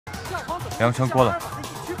梁生过来，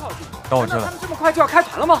到我这来。他们这么快就要开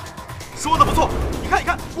团了吗？说的不错，你看一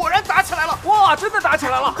看，果然打起来了！哇，真的打起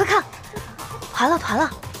来了！快看，团了！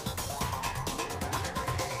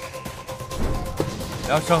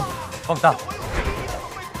梁生，放大。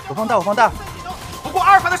我放大。不过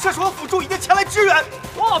阿尔法的射手和辅助已经前来支援。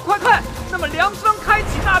哇，快看！那么梁生开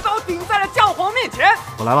启大招，顶在了教皇面前。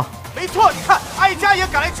我来了。没错，你看，艾佳也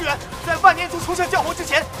赶来支援。在万年烛冲向教皇之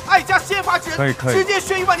前，艾佳先发制人，直接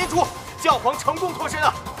悬于万年烛，教皇成功脱身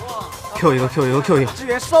啊！Q 一个。支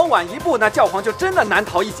援稍晚一步，那教皇就真的难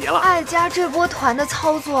逃一劫了。艾佳这波团的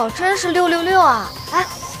操作真是666啊！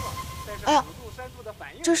哎呀，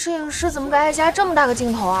这摄影师怎么给艾佳这么大个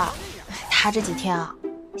镜头啊？他这几天啊，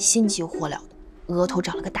心急火燎的，额头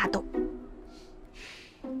长了个大痘。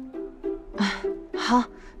好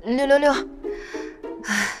，666。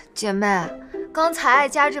姐妹，刚才艾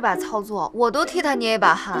佳这把操作，我都替她捏一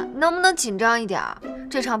把汗，能不能紧张一点？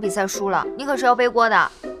这场比赛输了，你可是要背锅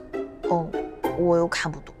的。哦，我又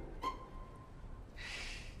看不懂。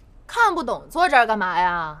看不懂坐这儿干嘛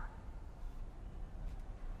呀？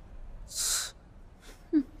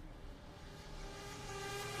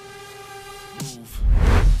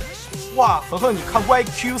哇，恒恒，你看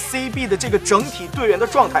YQCB 的这个整体队员的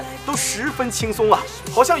状态都十分轻松啊，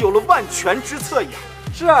好像有了万全之策一样。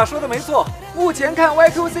是啊，说的没错。目前看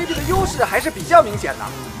YQCB 的优势还是比较明显的。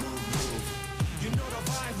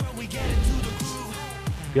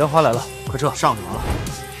别花来了，快撤！上去完了。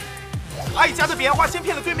艾佳的彼岸花先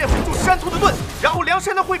骗了对面辅助山兔的盾，然后梁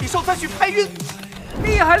山的惠比寿再去拍晕。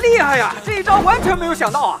厉害呀！这一招完全没有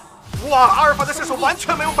想到啊！哇，阿尔法的射手完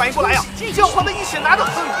全没有反应过来呀！教皇的一血拿得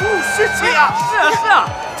很不识气呀！是啊，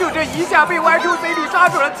就这一下被 YQCB 抓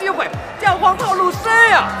住了机会，教皇套路深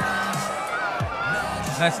呀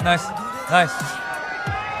！Nice。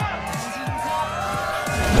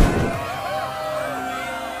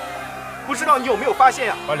不知道你有没有发现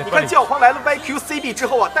呀？你看教皇来了 YQCB 之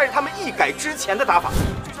后啊，但是他们一改之前的打法，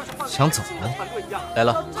想走了？来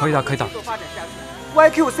了，可以打。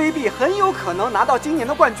YQCB 很有可能拿到今年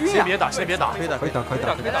的冠军呀！先别打，可以打。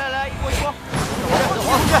来，一波！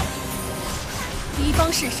敌方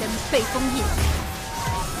式神被封印。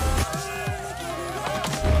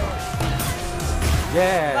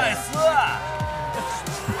耶！奈斯！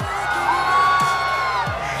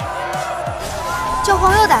教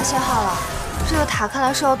皇又打信号了，这个塔看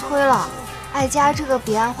来是要推了。艾佳这个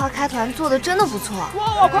彼岸花开团做的真的不错。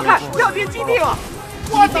哇，快看，要点基地了！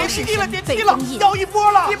哇，点基地了，要一波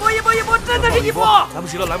了！一波，真的是一波！来不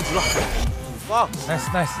及了！哇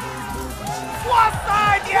 ，nice！ 哇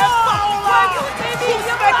塞，点爆了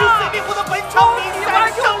 ！YQCB 获得本场比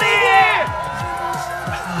赛胜利！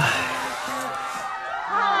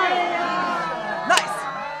哎呀 ，nice！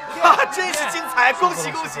 哈，真是精彩，恭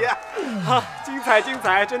喜！哈，精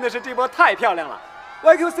彩，真的是这波太漂亮了。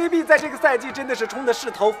YQCB 在这个赛季真的是冲的势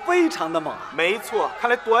头非常的猛啊！没错，看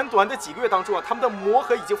来短短的几个月当中啊，他们的磨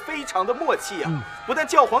合已经非常的默契啊。不但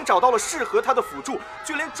教皇找到了适合他的辅助，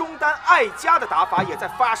就连中单艾佳的打法也在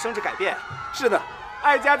发生着改变。是的，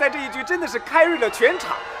艾佳在这一局真的是开瑞了全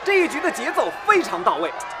场，这一局的节奏非常到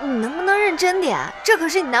位。你能不能认真点？这可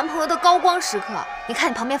是你男朋友的高光时刻，你看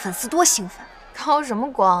你旁边粉丝多兴奋。高什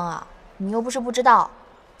么光啊？你又不是不知道，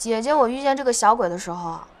姐姐我遇见这个小鬼的时候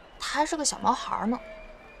啊，他还是个小毛孩呢。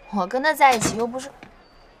我跟他在一起又不是……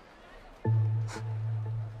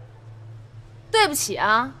对不起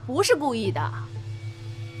啊，不是故意的。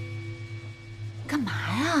干嘛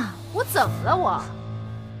呀？我怎么了我？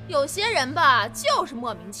有些人吧，就是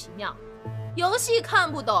莫名其妙，游戏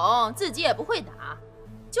看不懂，自己也不会打，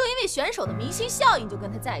就因为选手的明星效应就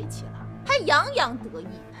跟他在一起了，还洋洋得意。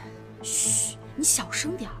嘘，你小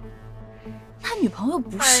声点。他女朋友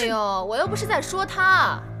不是……哎呦，我又不是在说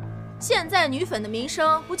他。现在女粉的名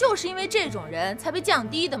声不就是因为这种人才被降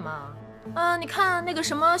低的吗？你看那个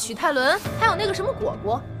什么许泰伦，还有那个什么果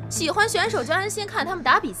果，喜欢选手就安心看他们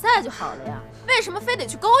打比赛就好了呀，为什么非得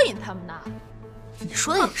去勾引他们呢？你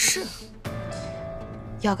说的也是，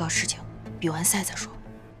要搞事情，比完赛再说。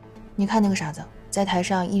你看那个傻子在台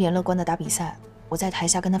上一脸乐观的打比赛，我在台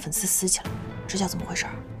下跟他粉丝撕起来，这叫怎么回事？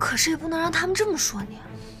可是也不能让他们这么说你。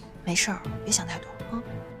没事儿，别想太多啊。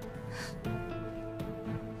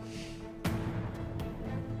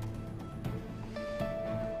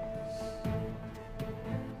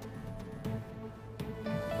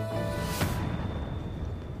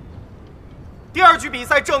第二局比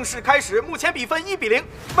赛正式开始，目前比分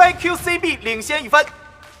1-0，YQCB 领先1分。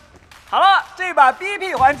好了，这把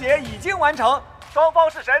BP 环节已经完成，双方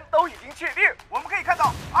式神都已经确定。我们可以看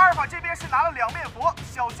到，阿尔法这边是拿了两面佛、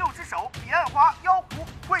小秀之手、彼岸花、妖狐、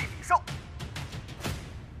惠比寿。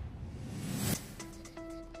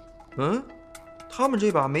嗯，他们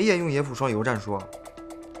这把没沿用野辅双游战术。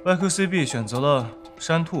YQCB 选择了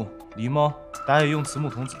山兔、狸猫，打野用慈木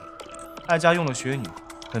童子，艾佳用了雪女。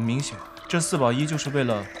很明显，这4保1就是为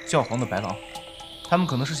了教皇的白狼。他们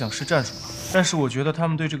可能是想试战术吧，但是我觉得他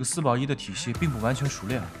们对这个4保1的体系并不完全熟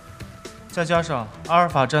练。再加上阿尔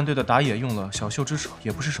法战队的打野用了小袖之手，也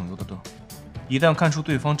不是省油的灯。一旦看出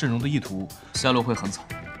对方阵容的意图，下路会很惨。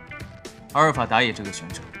阿尔法打野这个选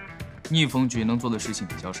手，逆风局能做的事情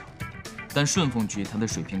比较少，但顺风局他的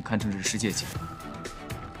水平堪称是世界级。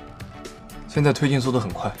现在推进速度很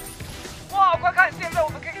快。哇，快看！现在我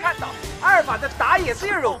们可以看到阿尔法的打野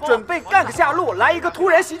Zero 准备干个下路，来一个突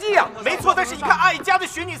然袭击啊！没错，但是一看艾佳的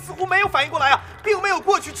雪女似乎没有反应过来啊，并没有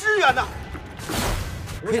过去支援呢。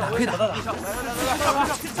可以打，可以打！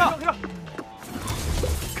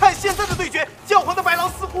看现在的对决，教皇的白狼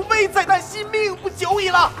似乎危在旦夕，命不久矣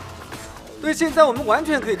了。对，现在我们完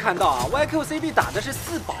全可以看到啊 ，YQCB 打的是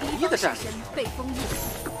4保1的战术。被封印。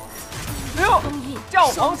哎呦，教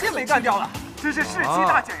皇先被干掉了，这是士气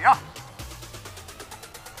大减呀！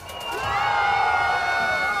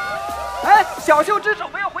哎，小秀之手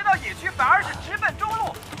没有回到野区，反而是直奔中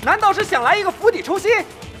路，难道是想来一个釜底抽薪？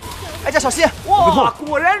艾佳小心！哇，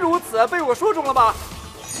果然如此，被我说中了吧？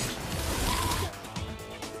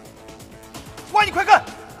哇，你快看，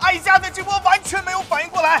艾佳的这波完全没有反应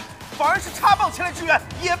过来，反而是插棒前来支援，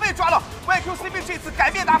也被抓了。YQCB 这次改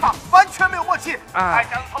变打法，完全没有默契。艾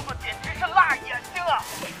佳的操作简直是辣眼睛啊！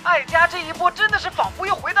艾佳这一波真的是仿佛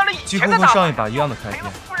又回到了以几前的打法，乎和上一把一样的开篇，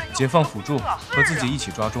解放辅助和自己一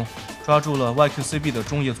起抓中，抓住了 YQCB 的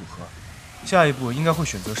中野组合。下一步应该会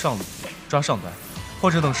选择上路抓上单，或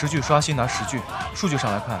者等10局刷新拿10局。数据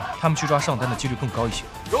上来看，他们去抓上单的几率更高一些。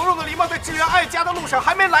蓉蓉的狸猫在支援艾佳的路上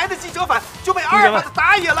还没来得及折返，就被阿尔法的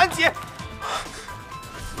打野拦截，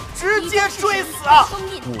直接追死啊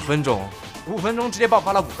！5分钟直接爆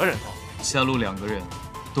发了5个人头，下路2个人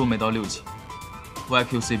都没到6级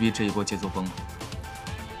 ，YQCB 这一波节奏崩了。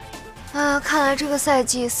看来这个赛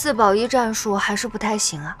季4保1战术还是不太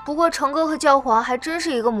行啊。不过成哥和教皇还真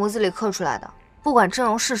是一个模子里刻出来的，不管阵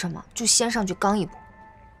容是什么，就先上去刚一波。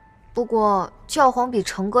不过教皇比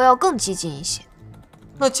成哥要更激进一些。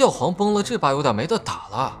那教皇崩了，这把有点没得打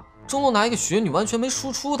了。中路拿一个雪女完全没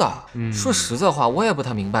输出的。说实在话，我也不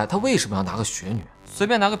太明白他为什么要拿个雪女，随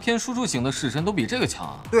便拿个偏输出型的式神都比这个强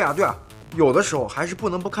啊。对啊，有的时候还是不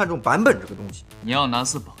能不看重版本这个东西。你要拿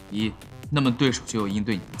4保1，那么对手就有应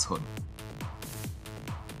对你的策略。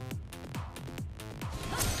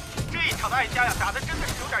这一场的艾佳呀，打的真的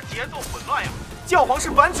是有点节奏混乱呀。教皇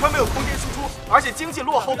是完全没有空间输出，而且经济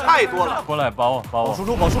落后太多了。过来保我，保输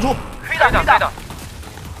出，保输出，可以打，可以打。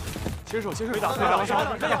接手，可以打，可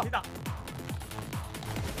以打。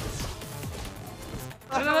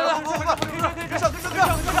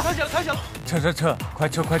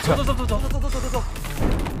撤，快撤！走！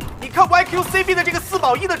你看 YQCB 的这个4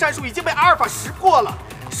保1的战术已经被阿尔法识破了。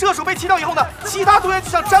射手被踢掉以后呢，其他队员就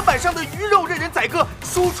像砧板上的鱼肉任人宰割，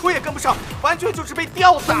输出也跟不上，完全就是被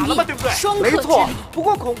吊打了嘛，对不对？没错。不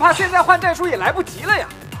过恐怕现在换战术也来不及了呀。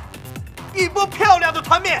一波漂亮的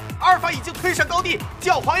团灭，阿尔法已经推上高地，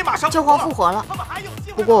教皇也马上教皇复活了，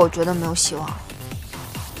不过我觉得没有希望。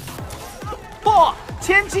不，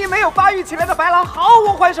前期没有发育起来的白狼毫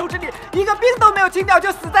无还手之力，一个兵都没有清掉就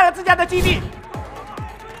死在了自家的基地。